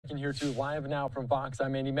in here to Live Now from Fox.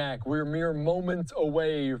 I'm Andy Mack. We're mere moments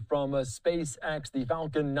away from SpaceX, the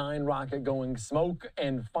Falcon 9 rocket going smoke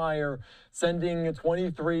and fire, sending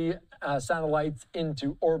 23 satellites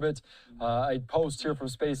into orbit. A post here from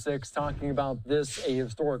SpaceX talking about this, a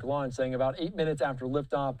historic launch, saying about 8 minutes after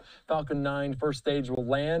liftoff, Falcon 9 first stage will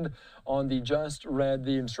land on the just read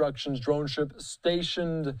the instructions drone ship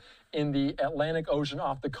stationed in the Atlantic Ocean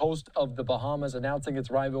off the coast of the Bahamas, announcing its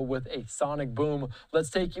arrival with a sonic boom. Let's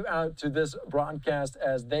take you out to this broadcast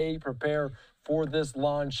as they prepare for this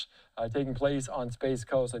launch taking place on Space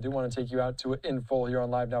Coast. I do want to take you out to it in full here on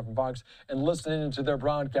Live Now from Fox and listen in to their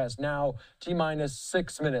broadcast now, T-minus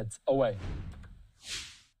 6 minutes away.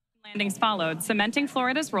 Landings followed, cementing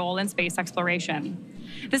Florida's role in space exploration.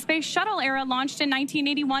 The space shuttle era launched in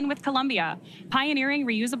 1981 with Columbia, pioneering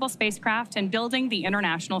reusable spacecraft and building the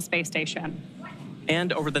International Space Station.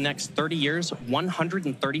 And over the next 30 years,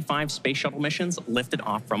 135 space shuttle missions lifted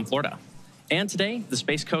off from Florida. And today, the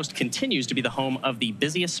Space Coast continues to be the home of the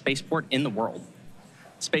busiest spaceport in the world.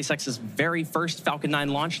 SpaceX's very first Falcon 9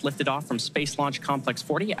 launch lifted off from Space Launch Complex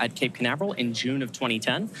 40 at Cape Canaveral in June of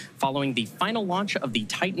 2010, following the final launch of the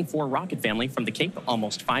Titan IV rocket family from the Cape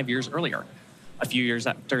almost 5 years earlier. A few years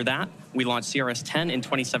after that, we launched CRS-10 in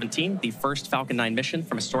 2017, the first Falcon 9 mission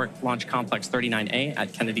from historic Launch Complex 39A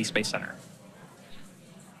at Kennedy Space Center.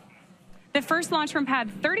 The first launch from Pad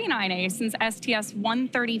 39A since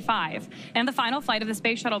STS-135, and the final flight of the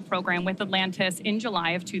Space Shuttle program with Atlantis in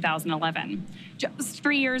July of 2011. Just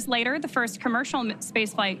 3 years later, the first commercial human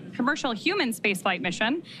spaceflight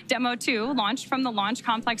mission, Demo 2, launched from the Launch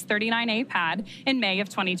Complex 39A pad in May of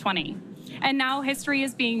 2020. And now history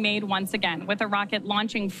is being made once again, with a rocket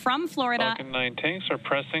launching from Florida. Falcon 9 tanks are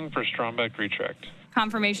pressing for strong back retract.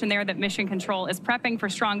 Confirmation there that Mission Control is prepping for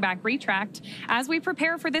strong back retract as we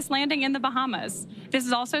prepare for this landing in the Bahamas. This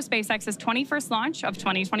is also SpaceX's 21st launch of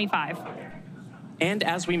 2025. And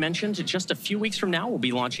as we mentioned, just a few weeks from now, we'll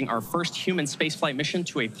be launching our first human spaceflight mission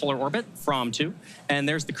to a polar orbit from 2. And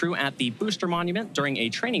there's the crew at the Booster Monument during a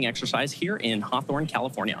training exercise here in Hawthorne,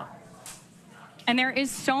 California. And there is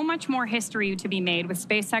so much more history to be made with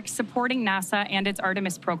SpaceX supporting NASA and its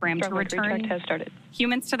Artemis program to return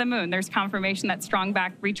humans to the moon. There's confirmation that strong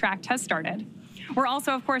back retract has started. We're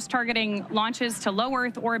also, of course, targeting launches to low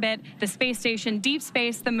Earth orbit, the space station, deep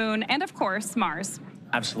space, the moon, and of course, Mars.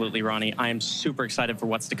 Absolutely, Ronnie. I am super excited for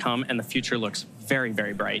what's to come, and the future looks very,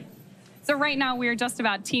 very bright. So right now, we're just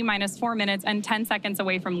about T-minus 4 minutes and 10 seconds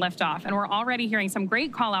away from liftoff, and we're already hearing some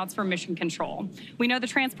great call-outs from Mission Control. We know the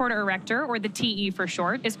Transporter Erector, or the TE for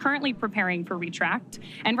short, is currently preparing for retract.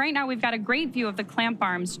 And right now, we've got a great view of the clamp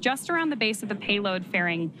arms just around the base of the payload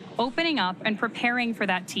fairing, opening up and preparing for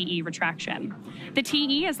that TE retraction. The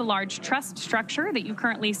TE is a large truss structure that you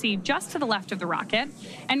currently see just to the left of the rocket.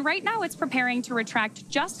 And right now, it's preparing to retract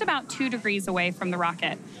just about 2 degrees away from the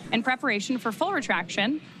rocket in preparation for full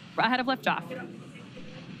retraction ahead of liftoff.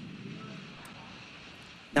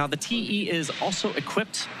 Now, the TE is also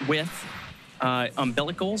equipped with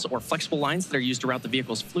umbilicals or flexible lines that are used to route the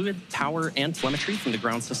vehicle's fluid, power, and telemetry from the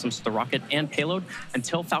ground systems to the rocket and payload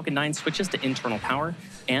until Falcon 9 switches to internal power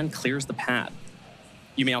and clears the pad.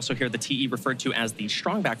 You may also hear the TE referred to as the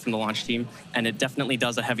strong back from the launch team, and it definitely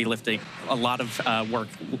does a heavy lifting, a lot of work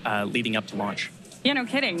leading up to launch. Yeah, no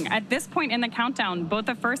kidding. At this point in the countdown, both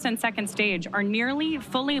the first and second stage are nearly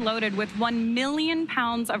fully loaded with 1 million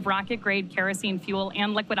pounds of rocket-grade kerosene fuel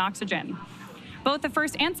and liquid oxygen. Both the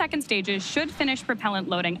first and second stages should finish propellant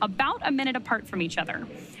loading about a minute apart from each other.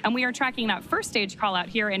 And we are tracking that first stage call out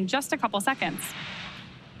here in just a couple seconds.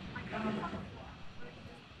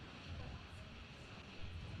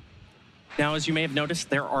 Now, as you may have noticed,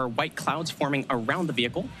 there are white clouds forming around the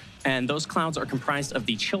vehicle, and those clouds are comprised of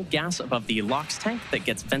the chilled gas above the LOX tank that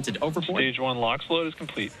gets vented overboard. Stage 1 LOX load is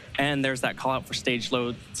complete. And there's that call out for stage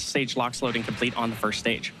LOX loading complete on the first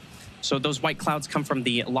stage. So those white clouds come from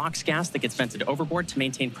the LOX gas that gets vented overboard to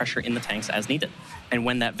maintain pressure in the tanks as needed. And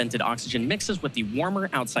when that vented oxygen mixes with the warmer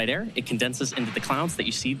outside air, it condenses into the clouds that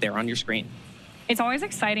you see there on your screen. It's always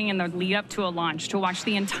exciting in the lead up to a launch to watch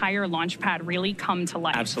the entire launch pad really come to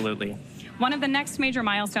life. Absolutely. One of the next major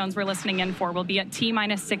milestones we're listening in for will be at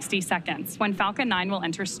T-minus 60 seconds, when Falcon 9 will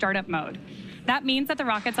enter startup mode. That means that the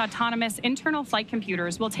rocket's autonomous internal flight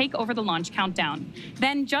computers will take over the launch countdown.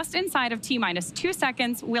 Then, just inside of T-minus 2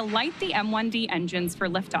 seconds, we'll light the M1D engines for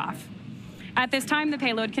liftoff. At this time, the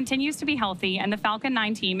payload continues to be healthy, and the Falcon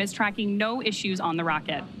 9 team is tracking no issues on the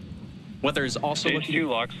rocket. Weather is also Stage 2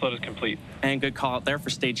 LOX load is complete. And good call out there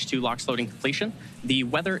for Stage 2 LOX loading completion. The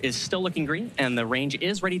weather is still looking green, and the range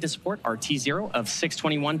is ready to support our T0 of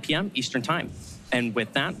 6:21 p.m. Eastern Time. And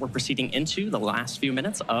with that, we're proceeding into the last few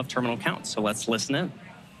minutes of terminal count. So let's listen in.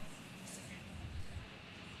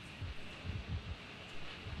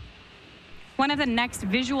 One of the next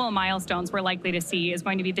visual milestones we're likely to see is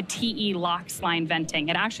going to be the TE LOX line venting.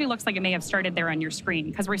 It actually looks like it may have started there on your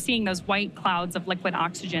screen because we're seeing those white clouds of liquid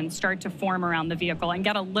oxygen start to form around the vehicle and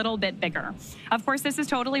get a little bit bigger. Of course, this is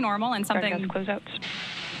totally normal and something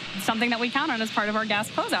that we count on as part of our gas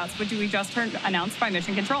closeouts, which we just heard announced by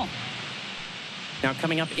Mission Control. Now,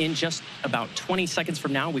 coming up in just about 20 seconds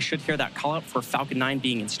from now, we should hear that call out for Falcon 9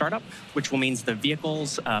 being in startup, which will mean the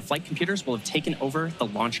vehicle's flight computers will have taken over the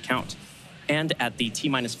launch count. And at the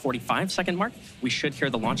T-minus 45-second mark, we should hear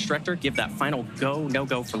the launch director give that final go,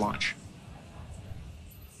 no-go for launch.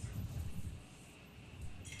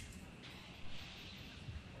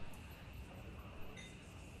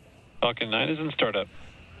 Falcon 9 is in startup.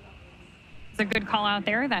 It's a good call out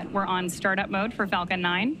there that we're on startup mode for Falcon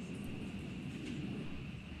 9.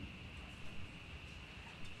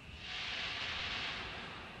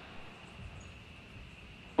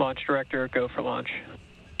 Launch director, go for launch.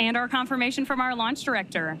 And our confirmation from our launch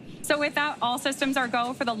director. So with that, all systems are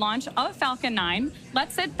go for the launch of Falcon 9.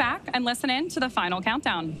 Let's sit back and listen in to the final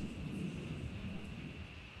countdown.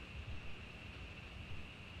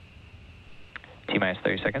 T-minus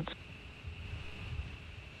 30 seconds.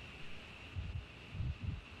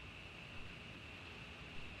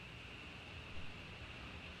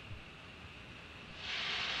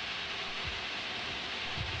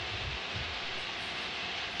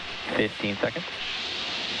 Fifteen seconds.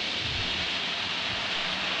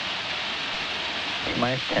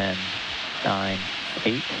 T-minus 10, 9,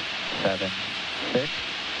 8, 7, 6,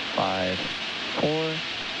 5, 4,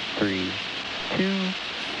 3, 2,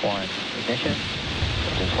 1. Ignition.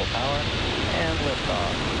 Engines full power. And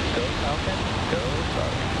liftoff. Go Falcon. Go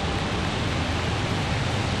Starlink.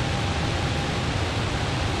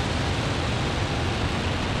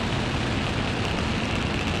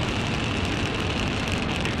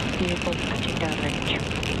 Vehicle touching down range.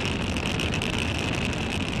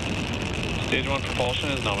 Stage 1 propulsion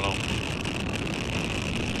is nominal.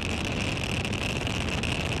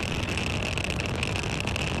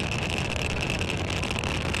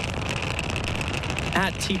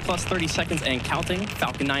 At T-plus 30 seconds and counting,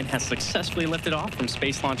 Falcon 9 has successfully lifted off from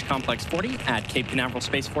Space Launch Complex 40 at Cape Canaveral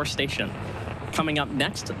Space Force Station. Coming up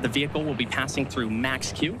next, the vehicle will be passing through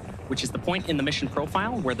max Q, which is the point in the mission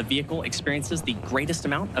profile where the vehicle experiences the greatest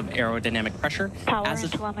amount of aerodynamic pressure. Power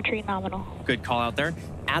and telemetry nominal. Good call out there.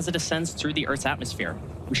 As it ascends through the Earth's atmosphere.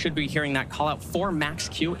 We should be hearing that call out for max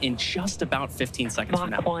Q in just about 15 seconds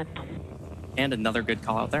from now. Mach 1. And another good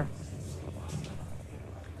call out there.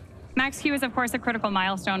 Max Q is, of course, a critical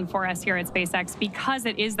milestone for us here at SpaceX because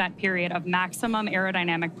it is that period of maximum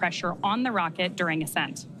aerodynamic pressure on the rocket during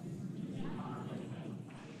ascent.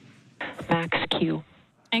 Max Q.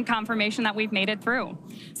 And confirmation that we've made it through.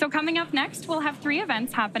 So coming up next, we'll have 3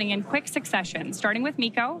 events happening in quick succession, starting with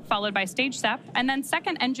MECO, followed by Stage SEP, and then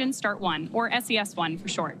Second Engine Start 1, or SES-1 for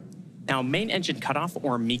short. Now, main engine cutoff,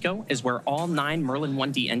 or MECO, is where all 9 Merlin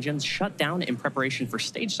 1D engines shut down in preparation for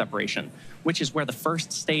stage separation, which is where the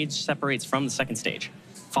first stage separates from the second stage.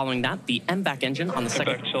 Following that, the MVAC engine on the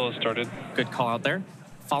second... MVAC chill has started. Good call out there.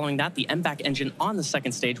 Following that, the MVAC engine on the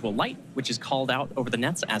second stage will light, which is called out over the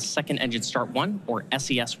nets as Second Engine Start 1, or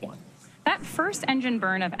SES-1. That first engine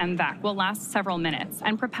burn of MVAC will last several minutes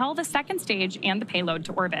and propel the second stage and the payload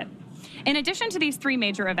to orbit. In addition to these 3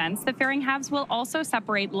 major events, the fairing halves will also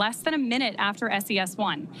separate less than a minute after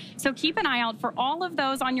SES-1. So keep an eye out for all of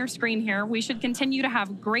those on your screen here. We should continue to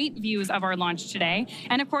have great views of our launch today.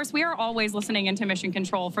 And of course, we are always listening into Mission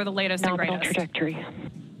Control for the latest and greatest. Trajectory.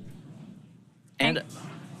 And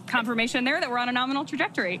confirmation there that we're on a nominal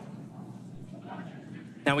trajectory.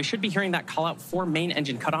 now we should be hearing that call out for main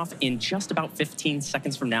engine cutoff in just about 15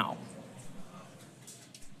 seconds from now.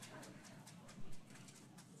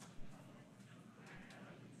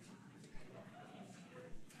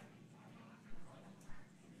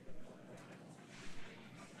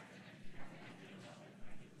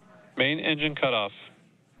 Main engine cutoff.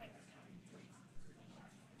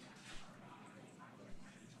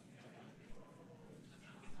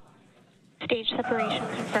 Stage separation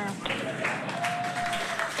confirmed.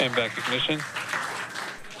 MVAC ignition.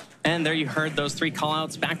 And there you heard those 3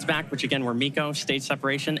 callouts back-to-back, which again were MECO, stage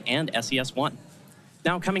separation, and SES-1.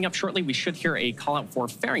 Now, coming up shortly, we should hear a callout for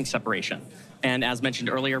fairing separation. And as mentioned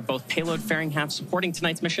earlier, both payload fairing halves supporting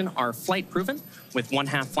tonight's mission are flight proven, with one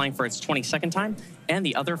half flying for its 22nd time and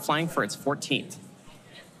the other flying for its 14th.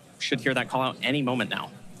 Should hear that callout any moment now.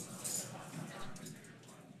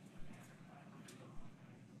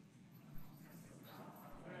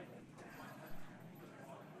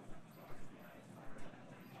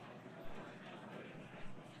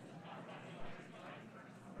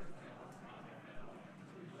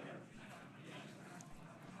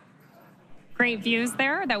 Great views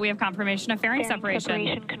there that we have confirmation of fairing separation.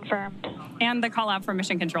 Separation confirmed. And the call out for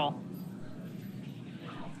mission control.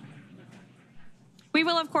 We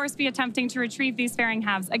will, of course, be attempting to retrieve these fairing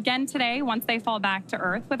halves again today once they fall back to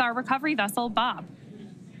Earth with our recovery vessel, Bob.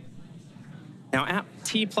 Now, at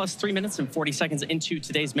T plus 3 minutes and 40 seconds into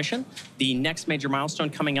today's mission, the next major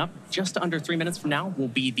milestone coming up just under 3 minutes from now will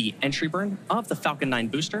be the entry burn of the Falcon 9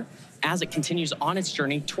 booster as it continues on its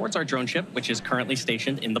journey towards our drone ship, which is currently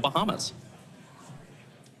stationed in the Bahamas.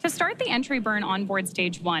 To start the entry burn on board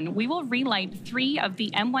stage 1, we will relight 3 of the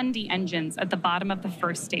M1D engines at the bottom of the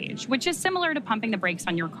first stage, which is similar to pumping the brakes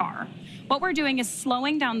on your car. What we're doing is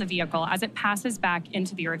slowing down the vehicle as it passes back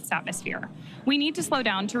into the Earth's atmosphere. We need to slow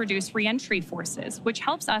down to reduce re-entry forces, which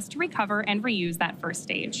helps us to recover and reuse that first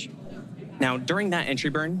stage. Now, during that entry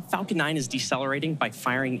burn, Falcon 9 is decelerating by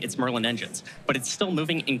firing its Merlin engines, but it's still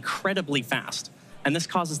moving incredibly fast. And this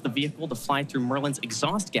causes the vehicle to fly through Merlin's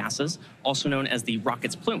exhaust gases, also known as the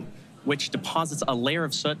rocket's plume, which deposits a layer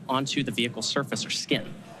of soot onto the vehicle's surface or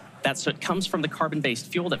skin. That soot comes from the carbon-based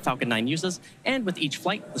fuel that Falcon 9 uses, and with each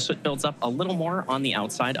flight, the soot builds up a little more on the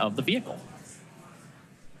outside of the vehicle.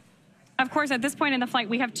 Of course, at this point in the flight,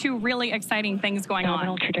 we have 2 really exciting things going on.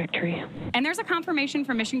 Nominal trajectory. And there's a confirmation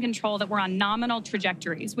from mission control that we're on nominal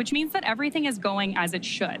trajectories, which means that everything is going as it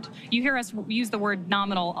should. You hear us use the word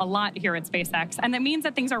nominal a lot here at SpaceX, and that means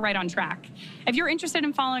that things are right on track. If you're interested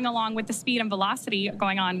in following along with the speed and velocity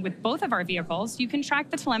going on with both of our vehicles, you can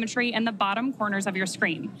track the telemetry in the bottom corners of your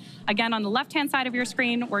screen. Again, on the left-hand side of your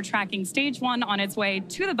screen, we're tracking stage 1 on its way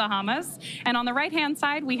to the Bahamas, and on the right-hand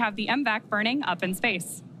side, we have the MVAC burning up in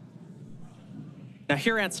space. Now,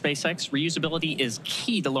 here at SpaceX, reusability is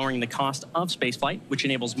key to lowering the cost of spaceflight, which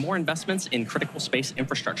enables more investments in critical space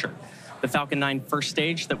infrastructure. The Falcon 9 first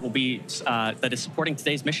stage that is supporting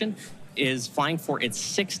today's mission is flying for its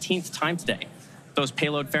 16th time today. Those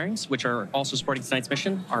payload fairings, which are also supporting tonight's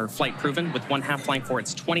mission, are flight proven, with one half flying for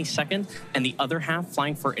its 22nd and the other half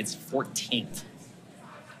flying for its 14th.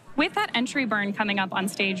 With that entry burn coming up on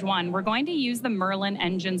stage 1, we're going to use the Merlin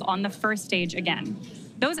engines on the first stage again.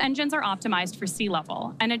 Those engines are optimized for sea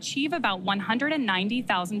level and achieve about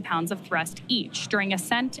 190,000 pounds of thrust each during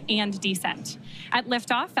ascent and descent. At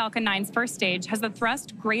liftoff, Falcon 9's first stage has a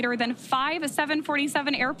thrust greater than 5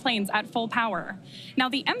 747 airplanes at full power. Now,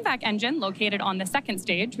 the MVAC engine, located on the second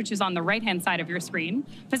stage, which is on the right-hand side of your screen,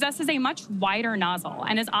 possesses a much wider nozzle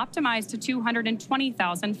and is optimized to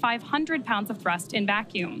 220,500 pounds of thrust in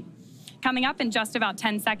vacuum. Coming up in just about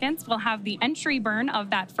 10 seconds, we'll have the entry burn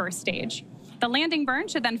of that first stage. The landing burn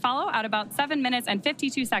should then follow at about 7 minutes and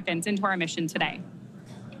 52 seconds into our mission today.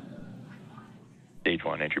 Stage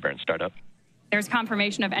 1, entry burn startup. There's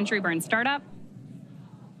confirmation of entry burn startup.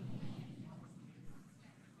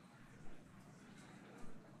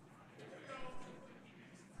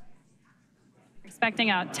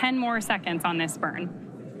 Expecting 10 more seconds on this burn.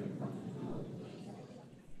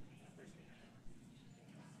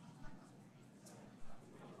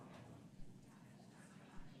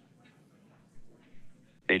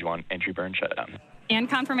 Stage 1, entry burn shutdown. And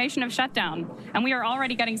confirmation of shutdown. And we are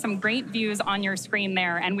already getting some great views on your screen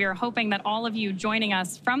there, and we are hoping that all of you joining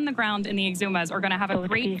us from the ground in the Exumas are going to have a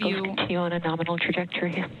great view. Continue on a nominal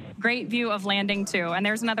trajectory. Great view of landing too. And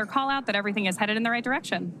there's another call out that everything is headed in the right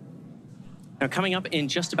direction. Now, coming up in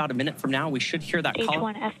just about a minute from now, we should hear that Stage call.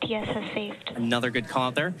 1 FTS has saved. Another good call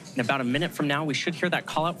out there. In about a minute from now, we should hear that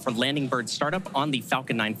call out for landing bird startup on the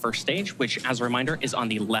Falcon 9 first stage, which, as a reminder, is on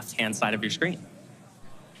the left-hand side of your screen.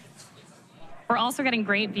 We're also getting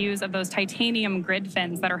great views of those titanium grid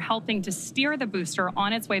fins that are helping to steer the booster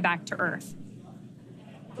on its way back to Earth.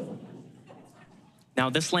 Now,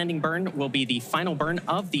 this landing burn will be the final burn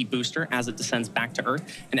of the booster as it descends back to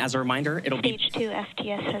Earth. And as a reminder, it'll be... Stage 2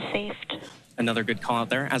 FTS has saved. Another good call out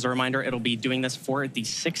there. As a reminder, it'll be doing this for the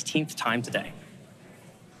 16th time today.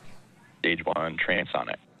 Stage 1,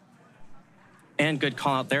 transonic. And good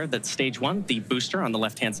call out there that stage 1, the booster on the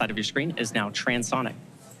left-hand side of your screen, is now transonic.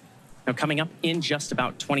 Now, coming up in just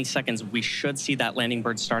about 20 seconds, we should see that landing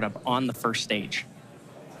bird startup on the first stage.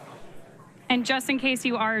 And just in case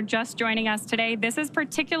you are just joining us today, this is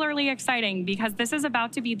particularly exciting because this is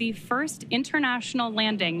about to be the first international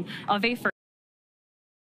landing of a first.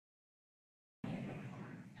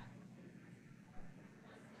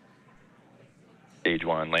 Stage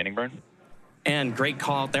 1, landing burn. And great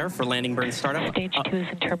call out there for landing burn startup. Stage 2 is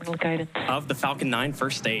in terminal guidance. Of the Falcon 9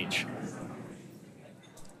 first stage.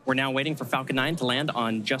 We're now waiting for Falcon 9 to land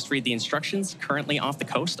on Just Read the Instructions, currently off the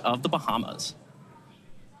coast of the Bahamas.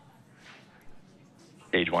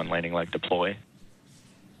 Stage 1, landing leg deploy.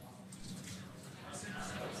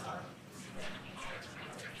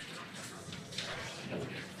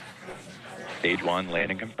 Stage 1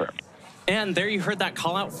 landing confirmed. And there you heard that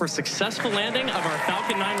call out for successful landing of our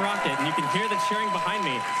Falcon 9 rocket, and you can hear the cheering behind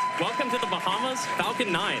me. Welcome to the Bahamas,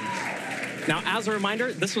 Falcon 9. Now, as a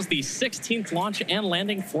reminder, this was the 16th launch and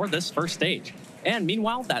landing for this first stage. And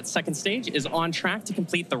meanwhile, that second stage is on track to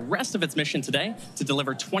complete the rest of its mission today to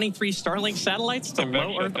deliver 23 Starlink satellites to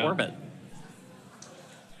low Earth orbit.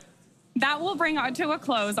 That will bring to a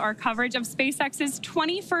close our coverage of SpaceX's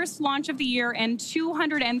 21st launch of the year and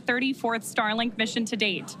 234th Starlink mission to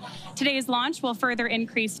date. Today's launch will further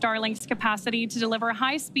increase Starlink's capacity to deliver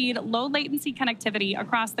high-speed, low-latency connectivity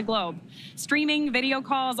across the globe. Streaming, video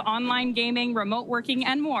calls, online gaming, remote working,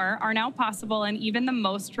 and more are now possible in even the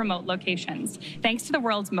most remote locations, thanks to the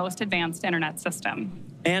world's most advanced internet system.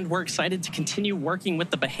 And we're excited to continue working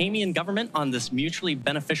with the Bahamian government on this mutually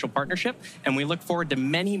beneficial partnership, and we look forward to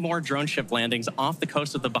many more drone ship landings off the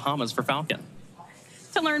coast of the Bahamas for Falcon.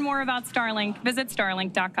 To learn more about Starlink, visit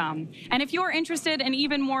starlink.com. And if you're interested in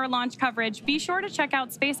even more launch coverage, be sure to check out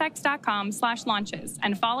spacex.com/launches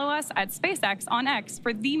and follow us at SpaceX on X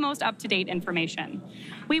for the most up-to-date information.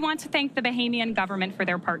 We want to thank the Bahamian government for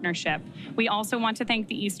their partnership. We also want to thank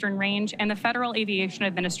the Eastern Range and the Federal Aviation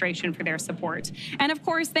Administration for their support. And of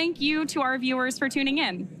course, thank you to our viewers for tuning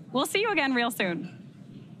in. We'll see you again real soon.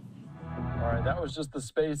 All right, that was just the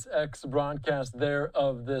SpaceX broadcast there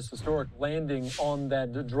of this historic landing on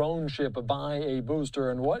that drone ship by a booster.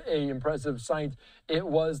 And what a impressive sight it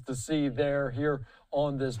was to see there here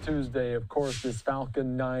on this Tuesday. Of course, this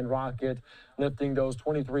Falcon 9 rocket lifting those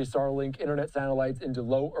 23 Starlink internet satellites into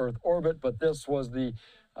low Earth orbit. But this was the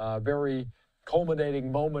very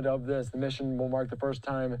culminating moment of this. The mission will mark the first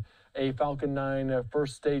time a Falcon 9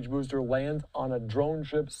 first stage booster lands on a drone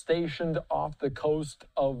ship stationed off the coast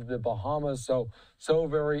of the Bahamas. So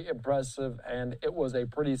very impressive, and it was a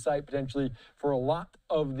pretty sight potentially for a lot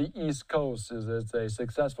of the East Coast, as it's a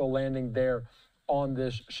successful landing there on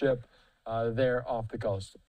this ship there off the coast.